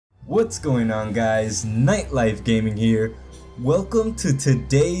What's going on, guys? Nightlife Gaming here. Welcome to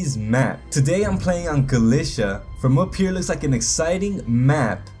today's map. Today I'm playing on Galicia. From up here looks like an exciting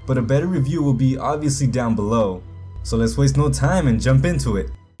map, but a better review will be obviously down below. So let's waste no time and jump into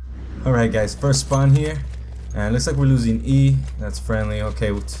it. Alright guys, first spawn here. And it looks like we're losing E. That's friendly.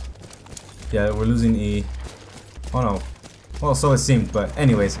 Okay. Yeah, we're losing E. Oh no. Well, so it seemed, but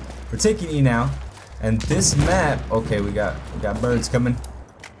anyways, we're taking E now. And this map, okay, we got birds coming.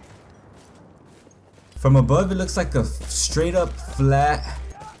 From above, it looks like a straight up flat.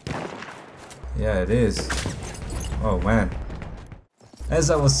 Yeah, it is. Oh man.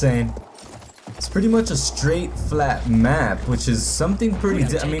 As I was saying, it's pretty much a straight flat map, which is something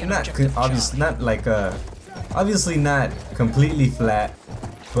pretty. I mean, not obviously not like obviously not completely flat,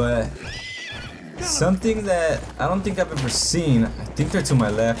 but something that I don't think I've ever seen. I think they're to my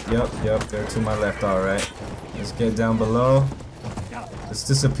left. Yup, they're to my left. All right. Let's get down below. Let's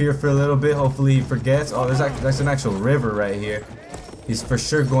disappear for a little bit. Hopefully he forgets. Oh, there's an actual river right here. He's for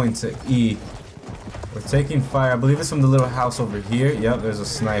sure going to E. We're taking fire. I believe it's from the little house over here. Yep, there's a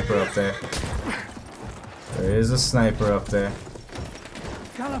sniper up there. There is a sniper up there.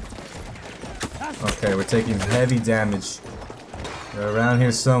 Okay, we're taking heavy damage. They're around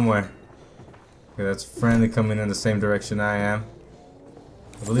here somewhere. Okay, that's friendly coming in the same direction I am.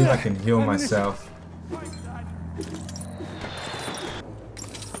 I believe I can heal myself.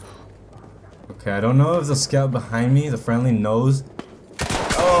 Okay, I don't know if the scout behind me, the friendly, knows.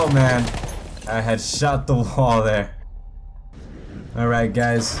 Oh man, I had shot the wall there. Alright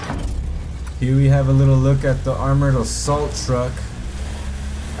guys, here we have a little look at the armored assault truck.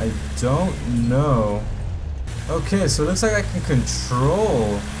 I don't know. Okay, so it looks like I can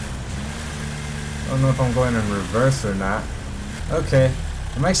control. I don't know if I'm going in reverse or not. Okay,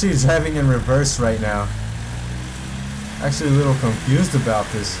 I'm actually driving in reverse right now. Actually a little confused about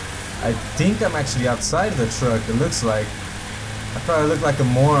this. I think I'm actually outside the truck, it looks like. I probably look like a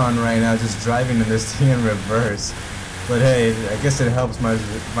moron right now just driving in this thing in reverse. But hey, I guess it helps my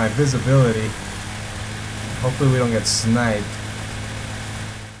visibility. Hopefully we don't get sniped.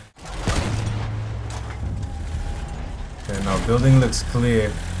 Okay, no, building looks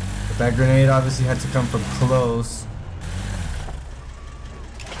clear. But that grenade obviously had to come from close.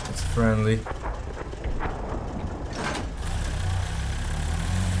 It's friendly.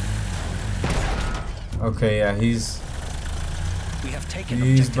 Okay, yeah, he's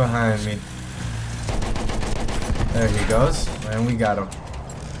behind me. There he goes, and we got him.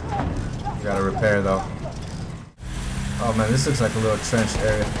 We gotta repair though. Oh man, this looks like a little trench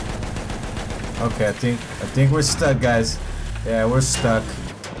area. Okay, I think we're stuck, guys. Yeah, we're stuck.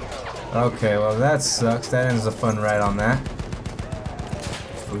 Okay, well that sucks. That ends the fun ride on that.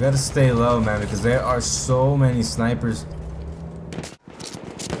 We gotta stay low, man, because there are so many snipers.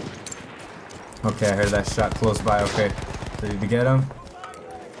 Okay, I heard that shot close by. Okay, ready to get him?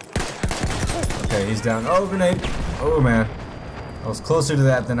 Okay, he's down. Oh, grenade! Oh man, I was closer to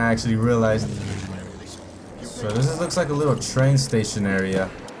that than I actually realized. So this looks like a little train station area.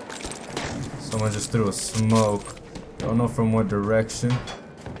 Someone just threw a smoke. Don't know from what direction.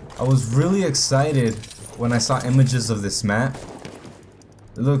 I was really excited when I saw images of this map.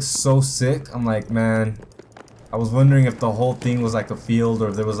 It looks so sick. I'm like, man. I was wondering if the whole thing was like a field or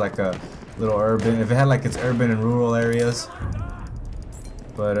if there was like a little urban, if it had like its urban and rural areas.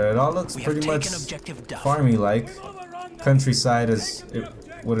 But it all looks pretty much farmy like. Countryside is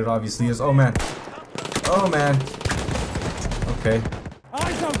what it obviously is. Oh man. Oh man. Okay.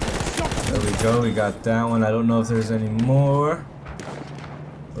 There we go, we got that one. I don't know if there's any more.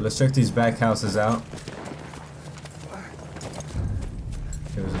 But let's check these back houses out.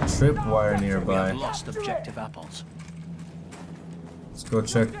 There's a tripwire nearby. Let's go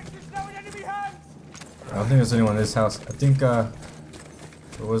check. I don't think there's anyone in this house. I think there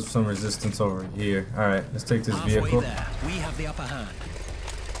was some resistance over here. Alright, let's take this vehicle. We have the upper hand.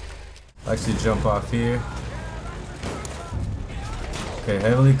 I'll actually jump off here. Okay,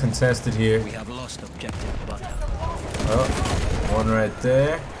 heavily contested here. We have lost objective butter. Oh, one right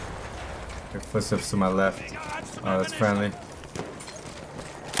there. Your footsteps to my left. Oh, that's friendly.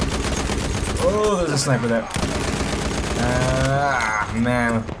 Oh, there's a sniper there. Ah,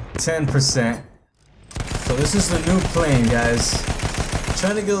 man. 10%. So this is the new plane, guys. I'm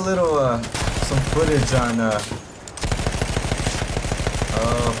trying to get a little some footage on oh,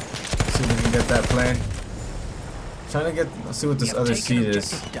 let's see if we can get that plane. Trying to get, let's see what this other seat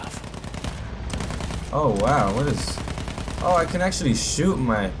is. Oh wow, what is, oh, I can actually shoot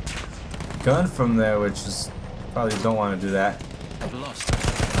my gun from there, which is, probably don't want to do that.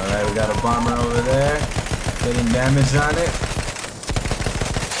 Alright, we got a bomber over there. Getting damage on it.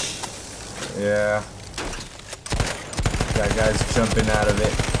 Yeah. Got guys jumping out of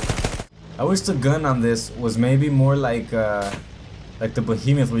it. I wish the gun on this was maybe more like the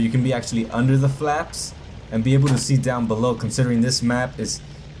Behemoth, where you can be actually under the flaps and be able to see down below, considering this map is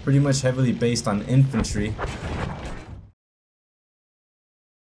pretty much heavily based on infantry.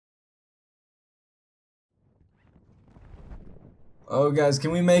 Oh guys,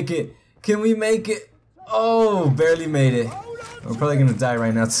 can we make it? Can we make it? Oh, barely made it. We're probably gonna die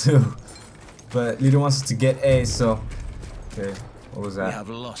right now too. But leader wants us to get A, so okay, what was that? We have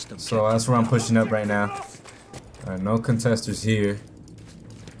lost So that's where I'm pushing up right now. Alright, no contesters here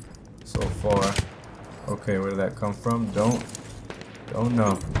so far. Okay, where did that come from? Don't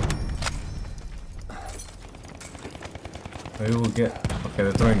know. Maybe we'll get. Okay,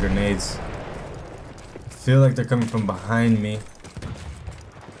 they're throwing grenades. I feel like they're coming from behind me.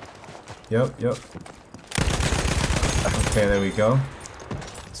 Yep. Okay, there we go.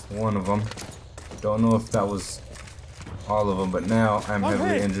 It's one of them. Don't know if that was all of them, but now I'm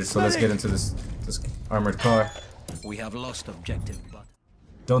heavily injured. So let's get into this armored car. We have lost objective, but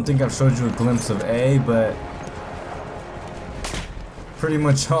Don't think I've showed you a glimpse of A, but pretty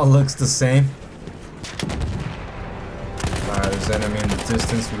much all looks the same. Alright, there's enemy in the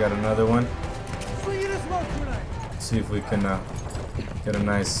distance. We got another one. Let's see if we can get a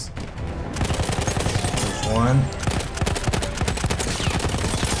nice. There's one.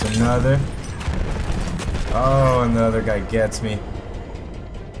 There's another. Oh, and the other guy gets me.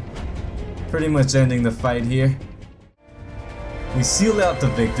 Pretty much ending the fight here. We sealed out the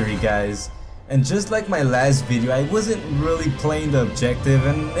victory, guys. And just like my last video, I wasn't really playing the objective,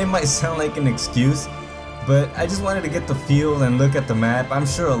 and it might sound like an excuse, but I just wanted to get the feel and look at the map. I'm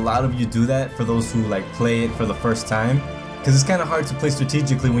sure a lot of you do that for those who like play it for the first time, because it's kind of hard to play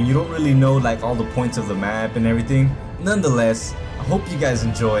strategically when you don't really know like all the points of the map and everything. Nonetheless, I hope you guys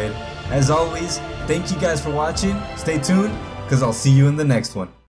enjoyed. As always, thank you guys for watching. Stay tuned, because I'll see you in the next one.